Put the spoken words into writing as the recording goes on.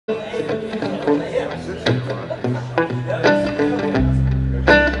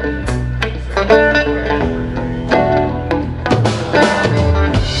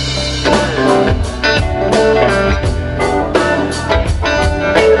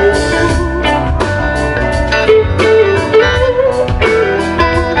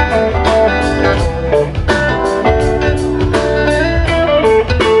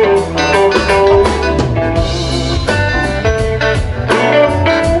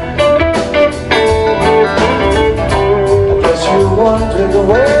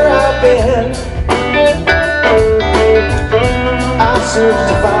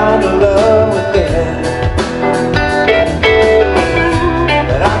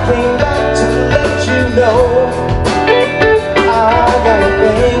know I got a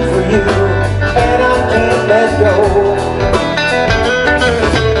thing for you, and I can't let go.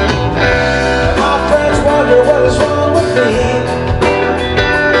 My friends wonder what is wrong with me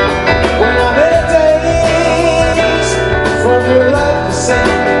when I'm in a daze from your love to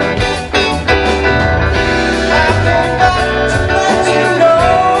sing.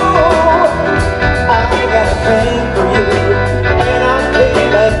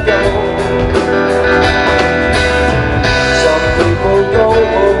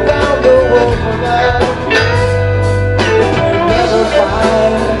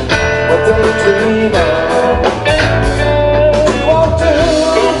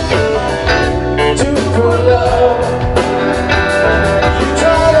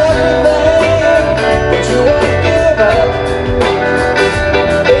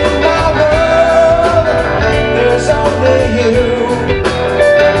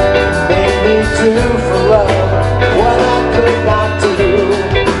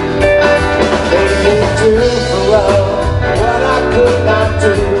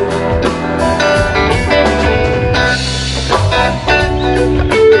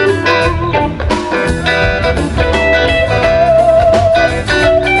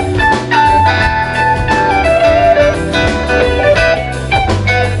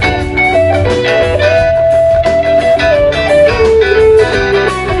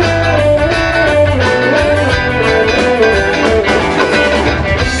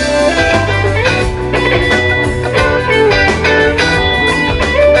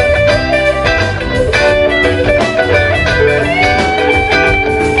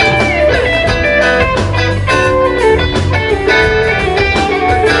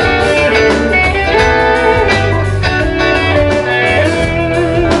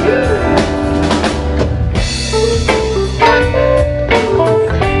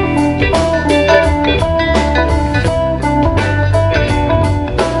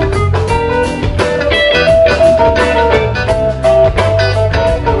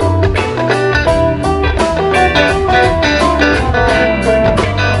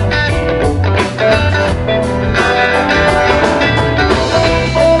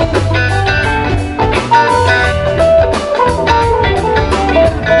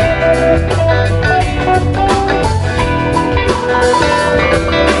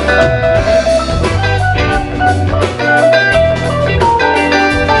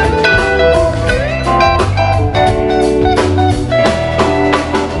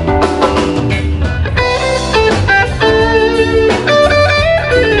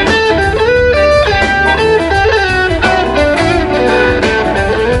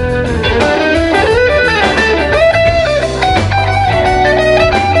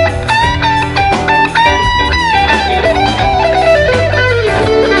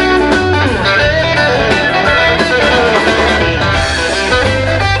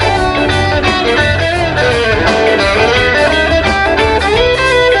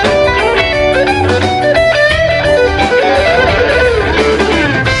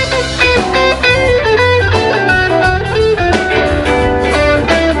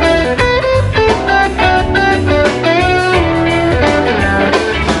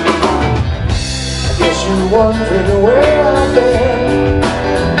 Wondering where I've been,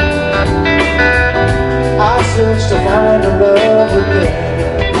 I searched to find a love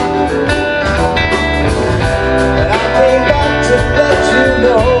again, and I came back to let you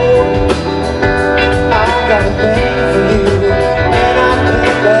know I got a thing for you, and I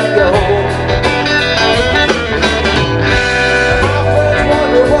can't let go. My friends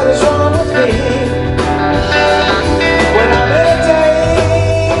wonder what is wrong with me when I'm in a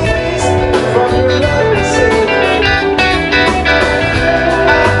daze from your love to sing.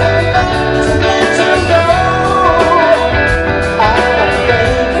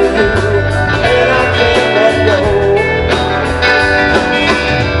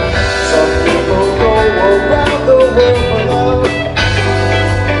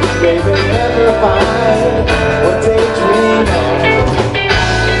 Find what they dream of,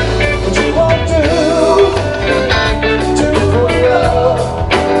 what you won't do for love.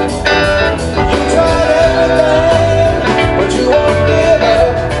 You tried everything, but you won't give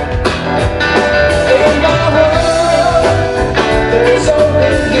up. In my world, there's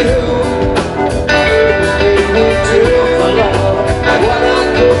only you. Made me do for love what I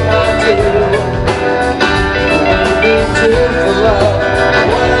could not do. Made me do for love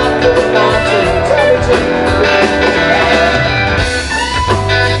what I could not do.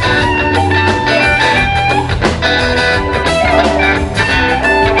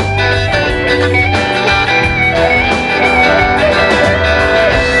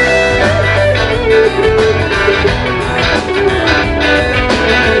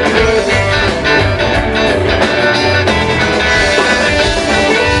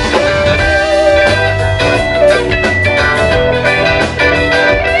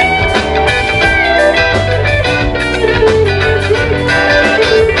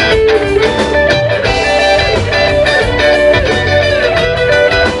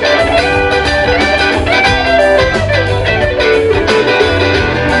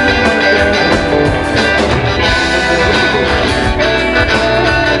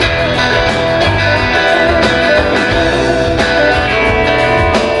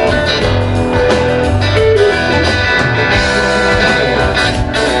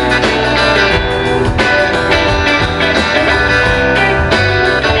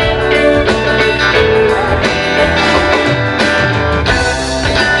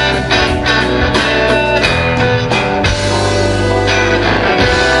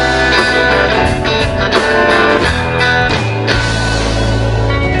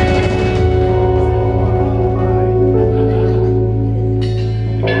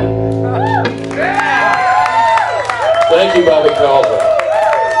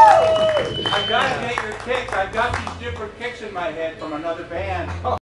 kicks. I've got these different kicks in my head from another band.